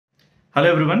Hello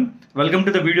everyone, welcome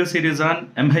to the video series on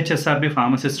MHSRB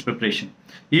pharmacist preparation.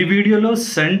 ఈ వీడియోలో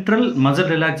central muscle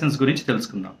రిలాక్సెన్స్ గురించి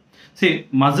తెలుసుకుందాం.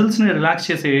 మజిల్స్ని relax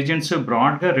చేసే ఏజెంట్స్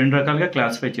బ్రాడ్గా రెండు రకాలుగా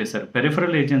క్లాసిఫై చేశారు.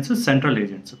 Peripheral agents, central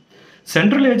agents.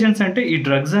 Central agents అంటే ఈ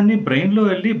డ్రగ్స్ అన్ని బ్రెయిన్లో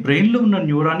వెళ్ళి బ్రెయిన్లో ఉన్న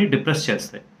న్యూరాన్ని డిప్రెస్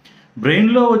చేస్తాయి.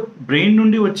 బ్రెయిన్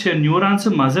నుండి వచ్చే న్యూరాన్స్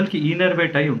మజిల్కి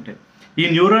ఈనర్వేట్ అయి ఉంటాయి. ఈ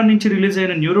న్యూరాన్ నుంచి రిలీజ్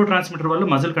అయిన న్యూరో ట్రాన్స్మిటర్ వల్ల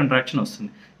మజిల్ కంట్రాక్షన్ వస్తుంది.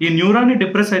 ఈ న్యూరాన్ని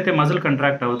డిప్రెస్ అయితే మజిల్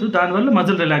కంట్రాక్ట్ అవుతుంది, దానివల్ల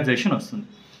మజిల్ రిలాక్సేషన్ వస్తుంది.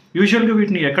 యూజువల్గా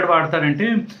వీటిని ఎక్కడ వాడతారంటే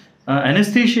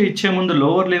అనెస్థీషియా ఇచ్చే ముందు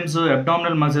లోవర్ లిమ్స్,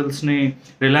 అబ్డామినల్ మజిల్స్ని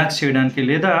రిలాక్స్ చేయడానికి,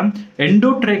 లేదా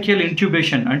ఎండోట్రాకియల్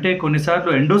ఇంట్యూబేషన్ అంటే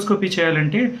కొన్నిసార్లు ఎండోస్కోపీ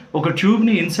చేయాలంటే ఒక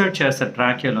ట్యూబ్ని ఇన్సర్ట్ చేస్తారు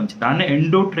ట్రాకియాలోంచి, దాన్ని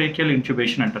ఎండోట్రాకియల్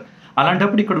ఇంట్యూబేషన్ అంటారు.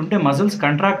 అలాంటప్పుడు ఇక్కడ ఉంటే మజిల్స్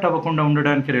కంట్రాక్ట్ అవ్వకుండా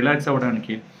ఉండడానికి, రిలాక్స్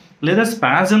అవ్వడానికి, లేదా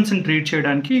స్పాజమ్స్ని ట్రీట్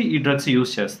చేయడానికి ఈ డ్రగ్స్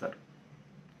యూజ్ చేస్తారు.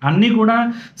 అన్నీ కూడా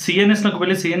సిఎన్ఎస్లోకి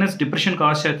వెళ్ళి సిఎన్ఎస్ డిప్రెషన్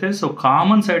కాజ్ చేస్తే, so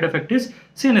common side effect is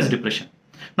CNS depression.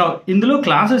 నా ఇందులో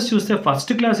క్లాసెస్ చూస్తే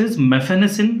ఫస్ట్ క్లాస్ ఇస్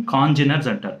మెఫెనసిన్ కాంజినర్స్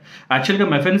అంటారు. యాక్చువల్గా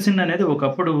మెఫెనసిన్ అనేది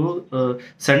ఒకప్పుడు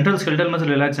సెంట్రల్ స్కెలిటల్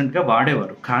మజిల్ రిలాక్సెంట్గా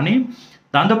వాడేవారు, కానీ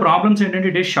దాంతో ప్రాబ్లమ్స్ ఏంటంటే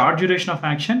it is short duration of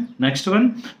action. Next one,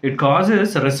 it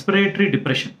causes respiratory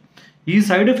depression. ఈ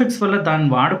సైడ్ ఎఫెక్ట్స్ వల్ల దాన్ని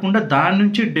వాడకుండా దాని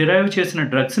నుంచి డిరైవ్ చేసిన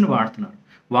డ్రగ్స్ని వాడుతున్నారు.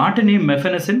 వాటిని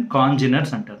మెఫెనసిన్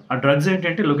కాంజినర్స్ అంటారు. ఆ డ్రగ్స్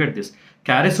ఏంటంటే లుక్ ఎట్ దిస్: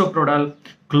 క్యారిసోప్రోడాల్,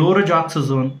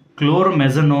 క్లోరోజాక్సజోన్,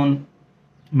 క్లోరోమెజనోన్,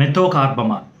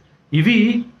 మెథోకార్బమాల్. ఇవి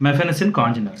మెఫెనసిన్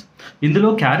కాంజినర్స్. ఇందులో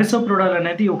క్యారిసోప్రోడాల్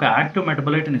అనేది ఒక యాక్టివ్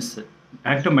మెటబలైట్ని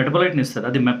ఇస్తుంది.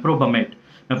 అది మెప్రోబమేట్.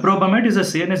 మెప్రోబమేట్ is a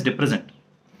CNS depressant.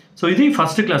 So ఇది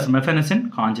ఫస్ట్ క్లాస్ మెఫెనసిన్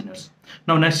కాంజినర్స్.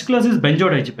 నా నెక్స్ట్ క్లాస్ ఈజ్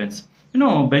బెంజోడైజిపెన్స్.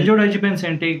 బెంజోడైజిపెన్స్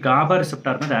ఏంటి? గాబా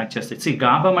రిసెప్టార్ మీద యాక్ట్ చేస్తాయి.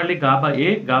 గాబా మళ్ళీ గాబా ఏ,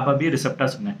 గాబా బి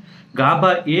రిసెప్టార్స్ ఉన్నాయి.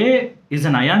 GABA A is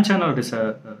an ion channel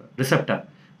receptor.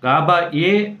 GABA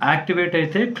A activate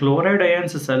అయితే క్లోరైడ్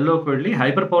అయాన్స్ సెల్లోకి వెళ్ళి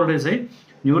హైపర్ పోలరైజ్ అయ్యి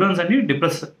న్యూరాన్స్ అన్ని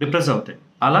డిప్రెస్ అవుతాయి.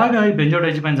 అలాగా ఈ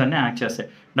బెంజోడైజిపెన్స్ అన్నీ యాక్ట్ చేస్తాయి.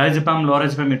 డైజిపామ్,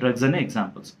 లోరాజిపామ్ ఈ డ్రగ్స్ అనే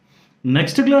examples.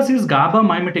 Next class is GABA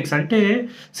మైమెటిక్స్. అంటే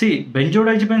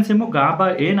బెంజోడైజిపెన్స్ ఏమో గాబా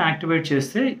ఏని యాక్టివేట్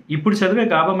చేస్తే, ఇప్పుడు చదివే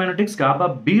గాబా మైమెటిక్స్ గాబా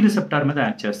బి రిసెప్టార్ మీద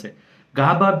యాక్ట్ చేస్తాయి.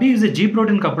 GABA B is a G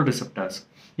protein couple receptors.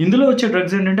 ఇందులో వచ్చే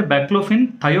డ్రగ్స్ ఏంటంటే బెక్లోఫిన్,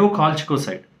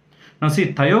 థయోకాల్చికోసైడ్.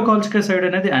 థయోకాల్చికోసైడ్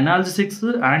అనేది అనాల్జెసిక్స్,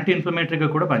 యాంటీ ఇన్ఫ్లమేటరీగా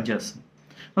కూడా పనిచేస్తుంది.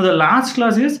 The last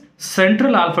class is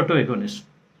central alpha 2 agonist.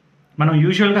 మనం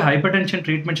యూజువల్గా హైపర్ టెన్షన్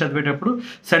ట్రీట్మెంట్ చదివేటప్పుడు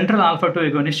సెంట్రల్ ఆల్ఫా 2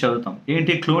 ఎగోనిస్ట్ చదువుతాం.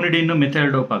 ఏంటి? క్లోనిడిన్,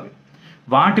 మిథైల్డోపావి.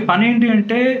 వాటి పని ఏంటి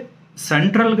అంటే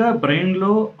సెంట్రల్గా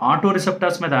బ్రెయిన్లో ఆటో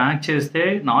రిసెప్టార్స్ మీద యాక్ట్ చేస్తే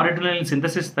నారెడ్రినలిన్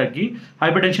సింథసిస్ తగ్గి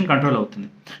హైపర్ టెన్షన్ కంట్రోల్ అవుతుంది.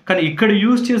 కానీ ఇక్కడ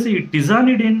యూజ్ చేసే ఈ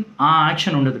టిజానిడిన్ ఆ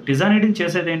యాక్షన్ ఉండదు. టిజానిడిన్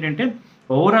చేసేది ఏంటంటే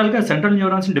ఓవరాల్గా సెంట్రల్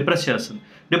న్యూరాన్స్ని డిప్రెస్ చేస్తుంది.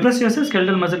 డిప్రెస్ చేస్తే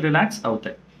స్కెలిటల్ మజిల్ రిలాక్స్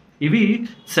అవుతాయి. ఇవి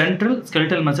సెంట్రల్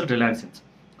స్కెలిటల్ మజిల్ రిలాక్సెన్స్.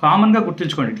 కామన్గా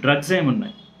గుర్తుంచుకోండి, డ్రగ్స్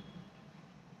ఏమున్నాయి?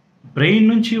 బ్రెయిన్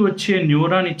నుంచి వచ్చే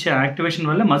న్యూరాన్ ఇచ్చే యాక్టివేషన్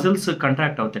వల్ల మజిల్స్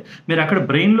కంట్రాక్ట్ అవుతాయి. మీరు అక్కడ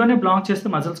బ్రెయిన్లోనే బ్లాక్ చేస్తే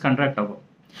మజిల్స్ కంట్రాక్ట్ అవ్వవు.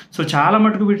 సో చాలా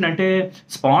మటుకు వీటిని అంటే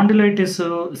స్పాండిలైటిస్,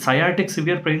 సయాటిక్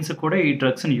సివియర్ పెయిన్స్ కూడా ఈ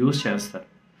డ్రగ్స్ని యూజ్ చేస్తారు.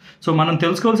 సో మనం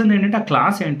తెలుసుకోవాల్సింది ఏంటంటే ఆ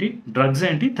క్లాస్ ఏంటి, డ్రగ్స్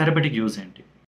ఏంటి, థెరపటిక్ యూజ్ ఏంటి.